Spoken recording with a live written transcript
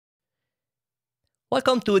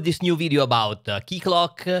Welcome to this new video about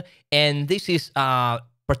keycloak, and this is a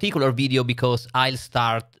particular video because I'll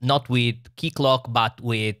start not with keycloak but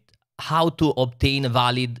with how to obtain a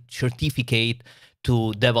valid certificate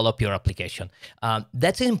to develop your application.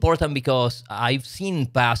 That's important because I've seen in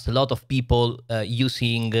the past a lot of people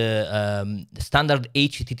using standard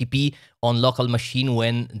HTTP on local machine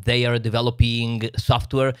when they are developing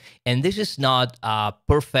software. And this is not a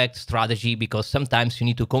perfect strategy because sometimes you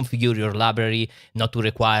need to configure your library not to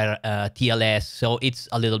require TLS. So it's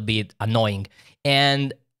a little bit annoying.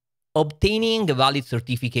 And obtaining a valid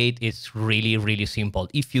certificate is really, really simple.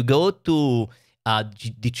 If you go to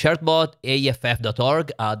the certbot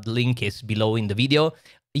aff.org, the link is below in the video,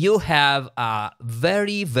 you have a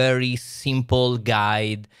very, very simple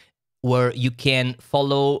guide where you can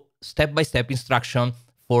follow step-by-step instruction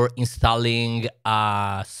for installing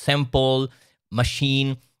a sample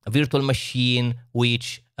machine, a virtual machine,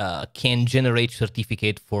 which can generate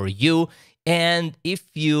certificate for you. And if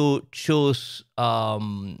you choose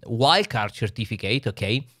wildcard certificate,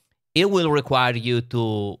 okay, it will require you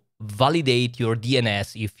to validate your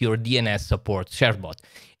DNS if your DNS supports certbot.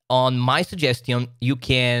 On my suggestion, you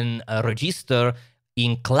can register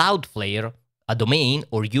in Cloudflare a domain,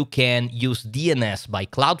 or you can use DNS by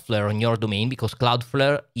Cloudflare on your domain because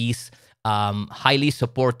Cloudflare is highly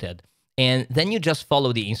supported. And then you just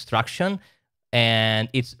follow the instruction, and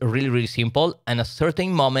it's really, really simple. And at a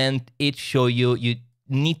certain moment, it shows you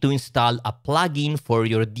need to install a plugin for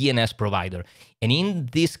your DNS provider. And in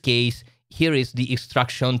this case, here is the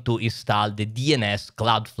instruction to install the DNS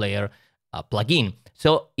Cloudflare plugin.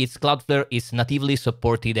 So Cloudflare is natively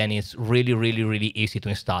supported and it's really, really, really easy to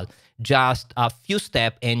install. Just a few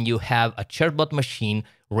steps and you have a certbot machine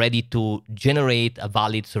ready to generate a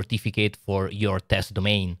valid certificate for your test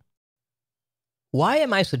domain. Why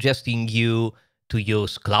am I suggesting you to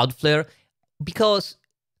use Cloudflare? Because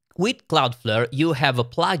with Cloudflare, you have a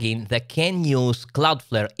plugin that can use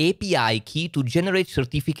Cloudflare API key to generate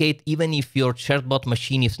certificate even if your certbot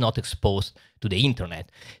machine is not exposed to the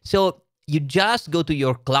internet. So you just go to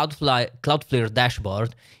your Cloudflare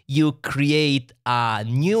dashboard, you create a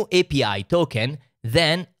new API token,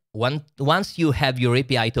 then once you have your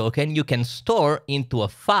API token, you can store into a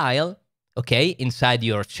file, okay, inside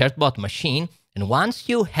your certbot machine. And once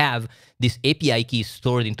you have this API key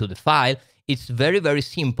stored into the file, it's very, very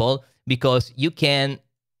simple because you can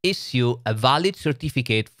issue a valid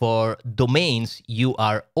certificate for domains you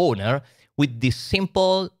are owner with this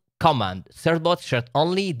simple command, certbot cert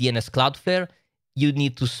only DNS Cloudflare. You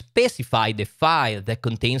need to specify the file that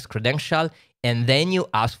contains credential, and then you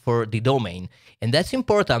ask for the domain. And that's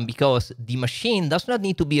important because the machine does not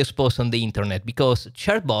need to be exposed on the internet, because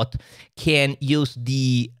certbot can use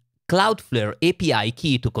the Cloudflare API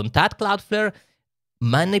key to contact Cloudflare,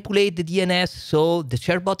 manipulate the DNS so the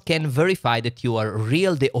certbot can verify that you are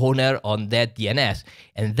the owner on that DNS.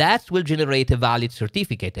 And that will generate a valid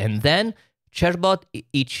certificate. And then certbot,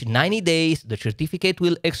 each 90 days, the certificate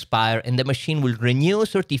will expire and the machine will renew a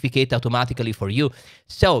certificate automatically for you.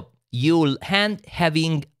 So you'll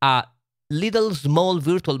having a little small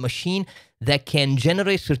virtual machine that can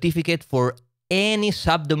generate certificate for any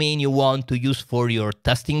subdomain you want to use for your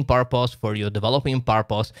testing purpose, for your developing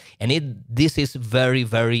purpose, and this is very,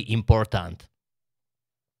 very important.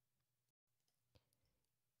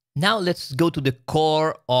 Now let's go to the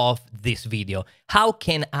core of this video. How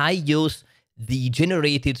can I use the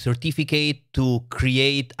generated certificate to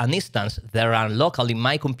create an instance that runs locally in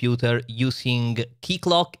my computer using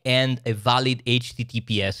keycloak and a valid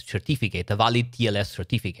HTTPS certificate, a valid TLS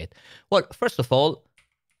certificate? Well, first of all,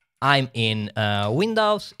 I'm in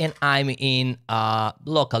Windows and I'm in a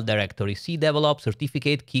local directory, cdevelop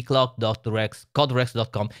certificate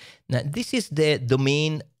keycloak.coderex.com. Now, this is the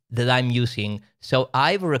domain that I'm using. So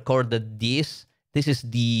I've recorded this. This is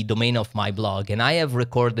the domain of my blog, and I have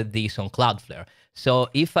recorded this on Cloudflare. So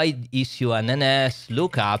if I issue an NS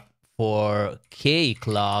lookup for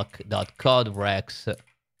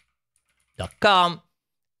keycloak.coderex.com,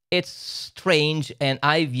 it's strange, and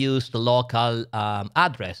I've used the local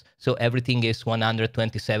address. So everything is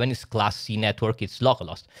 127, it's Class C network, it's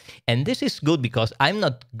localhost. And this is good because I'm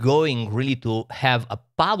not going really to have a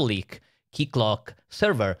public keycloak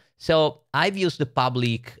server. So I've used the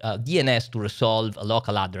public DNS to resolve a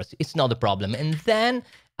local address. It's not a problem. And then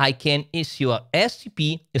I can issue a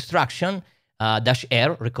SCP instruction,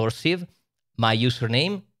 -r recursive, my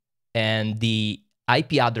username, and the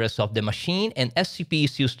IP address of the machine, and SCP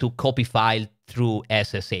is used to copy file through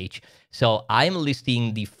SSH. So I'm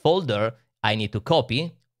listing the folder I need to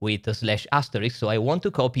copy, with a slash asterisk. So I want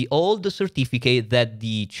to copy all the certificate that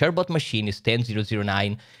the certbot machine is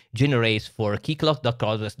 10009 generates for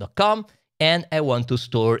keycloak.cloudflare.com, and I want to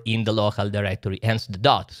store in the local directory, hence the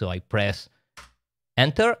dot. So I press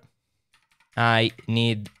enter. I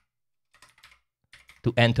need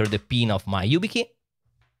to enter the pin of my YubiKey,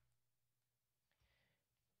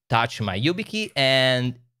 touch my YubiKey,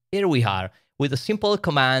 and here we are. With a simple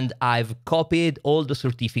command, I've copied all the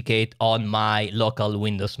certificate on my local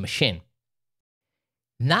Windows machine.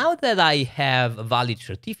 Now that I have a valid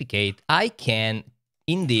certificate, I can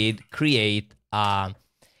indeed create a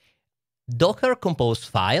Docker Compose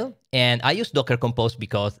file. And I use Docker Compose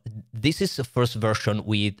because this is the first version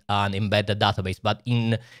with an embedded database. But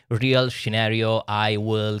in real scenario, I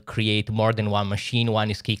will create more than one machine. One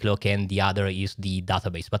is keycloak and the other is the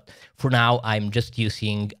database. But for now, I'm just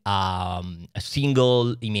using a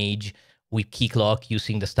single image with keycloak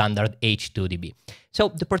using the standard H2DB. So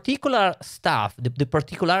the particular stuff, the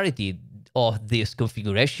particularity of this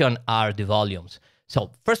configuration are the volumes.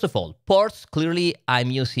 So first of all, ports, clearly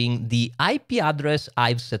I'm using the IP address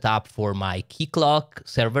I've set up for my keycloak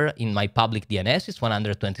server in my public DNS. It's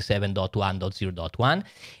 127.1.0.1.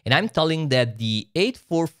 And I'm telling that the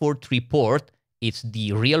 8443 port, it's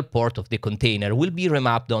the real port of the container, will be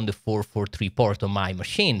remapped on the 443 port on my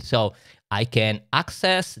machine. So I can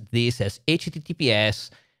access this as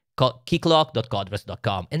HTTPS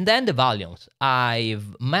keycloak.cloudflare.com. And then the volumes.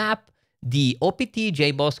 I've mapped the OPT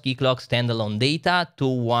jboss keycloak standalone data to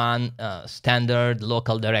one standard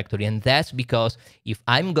local directory. And that's because if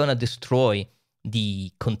I'm going to destroy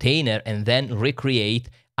the container and then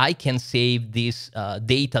recreate, I can save this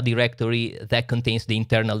data directory that contains the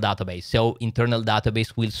internal database. So internal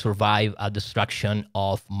database will survive a destruction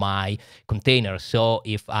of my container. So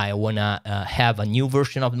if I want to have a new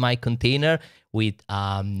version of my container with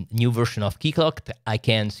new version of keycloak, I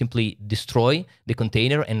can simply destroy the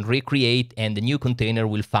container and recreate, and the new container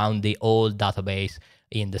will find the old database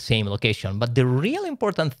in the same location. But the real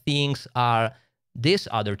important things are this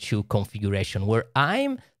other two configuration, where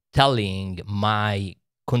I'm telling my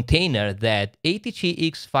container that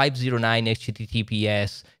ATGX509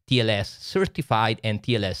 HTTPS TLS certified and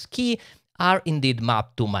TLS key are indeed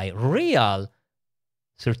mapped to my real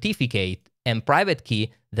certificate and private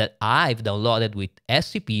key that I've downloaded with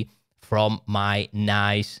SCP from my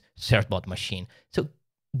nice certbot machine. So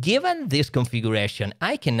given this configuration,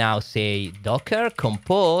 I can now say docker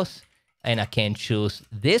compose, and I can choose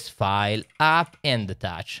this file, app, and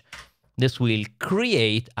attach. This will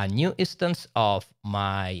create a new instance of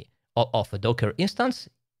a Docker instance.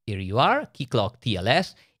 Here you are, keycloak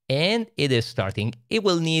TLS, and it is starting. It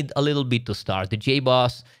will need a little bit to start. The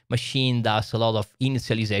jboss machine does a lot of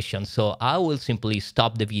initialization, so I will simply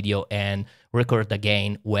stop the video and record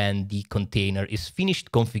again when the container is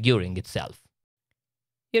finished configuring itself.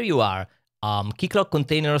 Here you are. Keycloak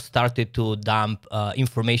container started to dump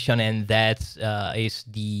information, and that is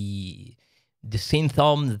the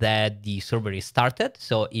symptom that the server is started.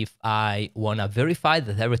 So if I want to verify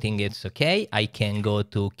that everything is okay, I can go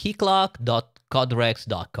to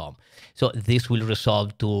keycloak.codrex.com. So this will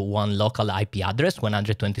resolve to one local IP address,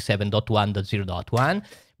 127.1.0.1.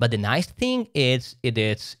 But the nice thing is it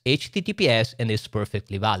is HTTPS and it's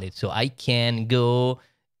perfectly valid. So I can go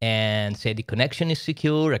and say the connection is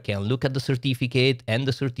secure. I can look at the certificate, and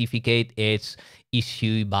the certificate is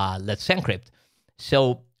issued by Let's Encrypt.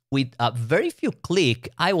 So with a very few clicks,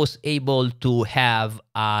 I was able to have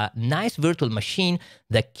a nice virtual machine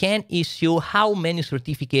that can issue how many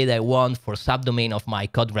certificates I want for subdomain of my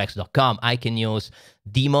codrex.com. I can use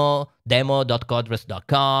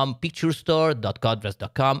demo.codrex.com,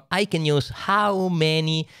 picturestore.codrex.com. I can use how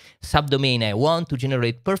many subdomain I want to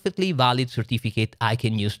generate perfectly valid certificate I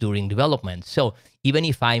can use during development. So even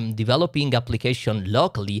if I'm developing application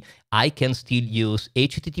locally, I can still use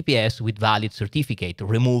HTTPS with valid certificate,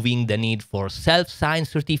 removing the need for self-signed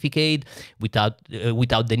certificate without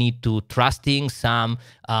the need to trusting some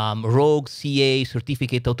rogue CA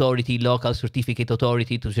certificate authority, local certificate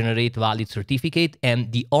authority to generate valid certificate.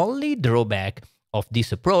 And the only drawback of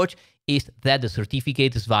this approach is that the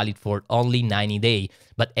certificate is valid for only 90 days.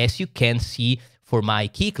 But as you can see, for my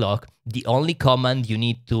keycloak, the only command you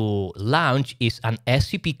need to launch is an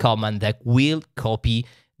SCP command that will copy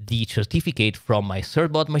the certificate from my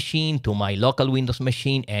certbot machine to my local Windows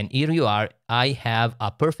machine. And here you are. I have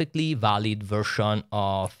a perfectly valid version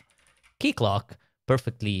of keycloak,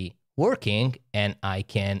 perfectly working, and I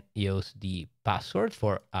can use the password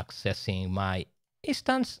for accessing my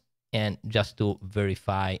instance. And just to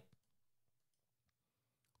verify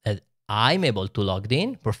that I'm able to log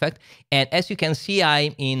in, perfect. And as you can see,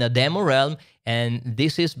 I'm in a demo realm, and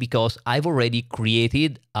this is because I've already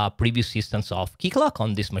created a previous instance of keycloak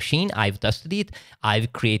on this machine. I've tested it,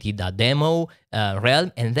 I've created a demo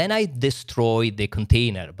realm, and then I destroyed the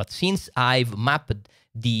container. But since I've mapped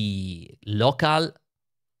the local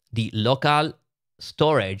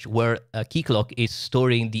storage where keycloak is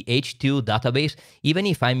storing the H2 database, even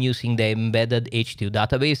if I'm using the embedded H2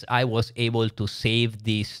 database, I was able to save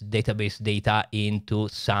this database data into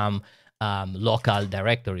some local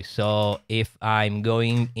directory. So if I'm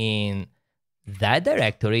going in that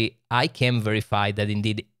directory, I can verify that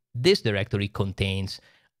indeed this directory contains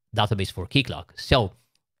database for keycloak. So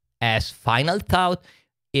as final thought,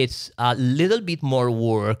 it's a little bit more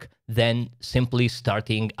work than simply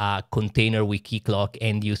starting a container with keycloak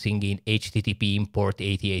and using in HTTP import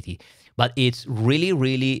 8080. But it's really,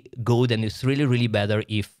 really good, and it's really, really better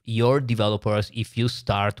if your developers, if you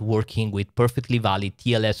start working with perfectly valid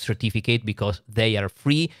TLS certificate, because they are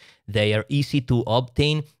free, they are easy to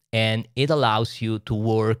obtain, and it allows you to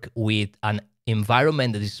work with an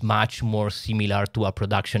environment that is much more similar to a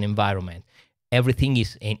production environment. Everything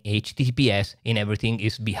is in HTTPS and everything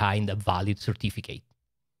is behind a valid certificate.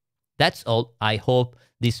 That's all. I hope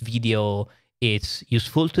this video is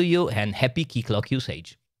useful to you, and happy keycloak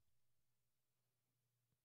usage.